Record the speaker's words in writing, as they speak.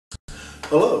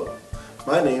Hello,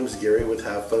 my name is Gary with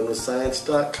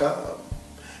HaveFunWithScience.com,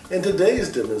 and today's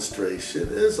demonstration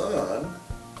is on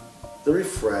the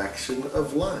refraction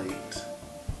of light,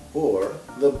 or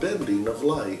the bending of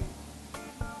light.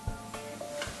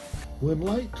 When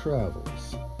light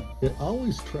travels, it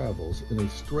always travels in a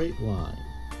straight line,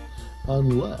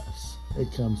 unless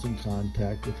it comes in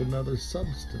contact with another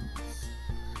substance,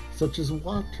 such as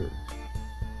water.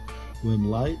 When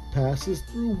light passes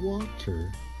through water,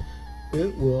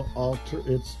 it will alter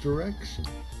its direction.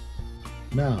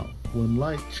 Now, when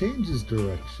light changes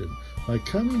direction by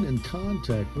coming in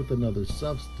contact with another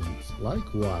substance,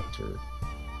 like water,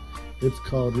 it's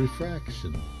called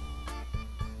refraction.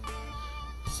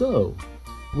 So,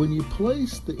 when you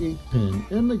place the ink pen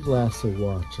in the glass of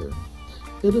water,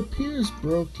 it appears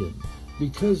broken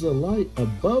because the light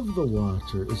above the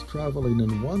water is traveling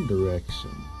in one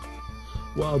direction,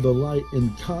 while the light in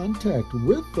contact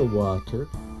with the water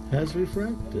has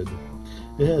refracted.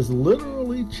 It has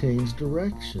literally changed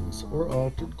directions or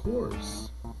altered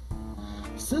course.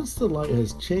 Since the light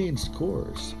has changed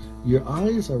course, your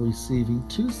eyes are receiving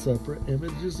two separate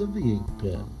images of the ink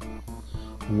pen,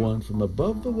 one from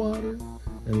above the water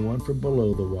and one from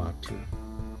below the water.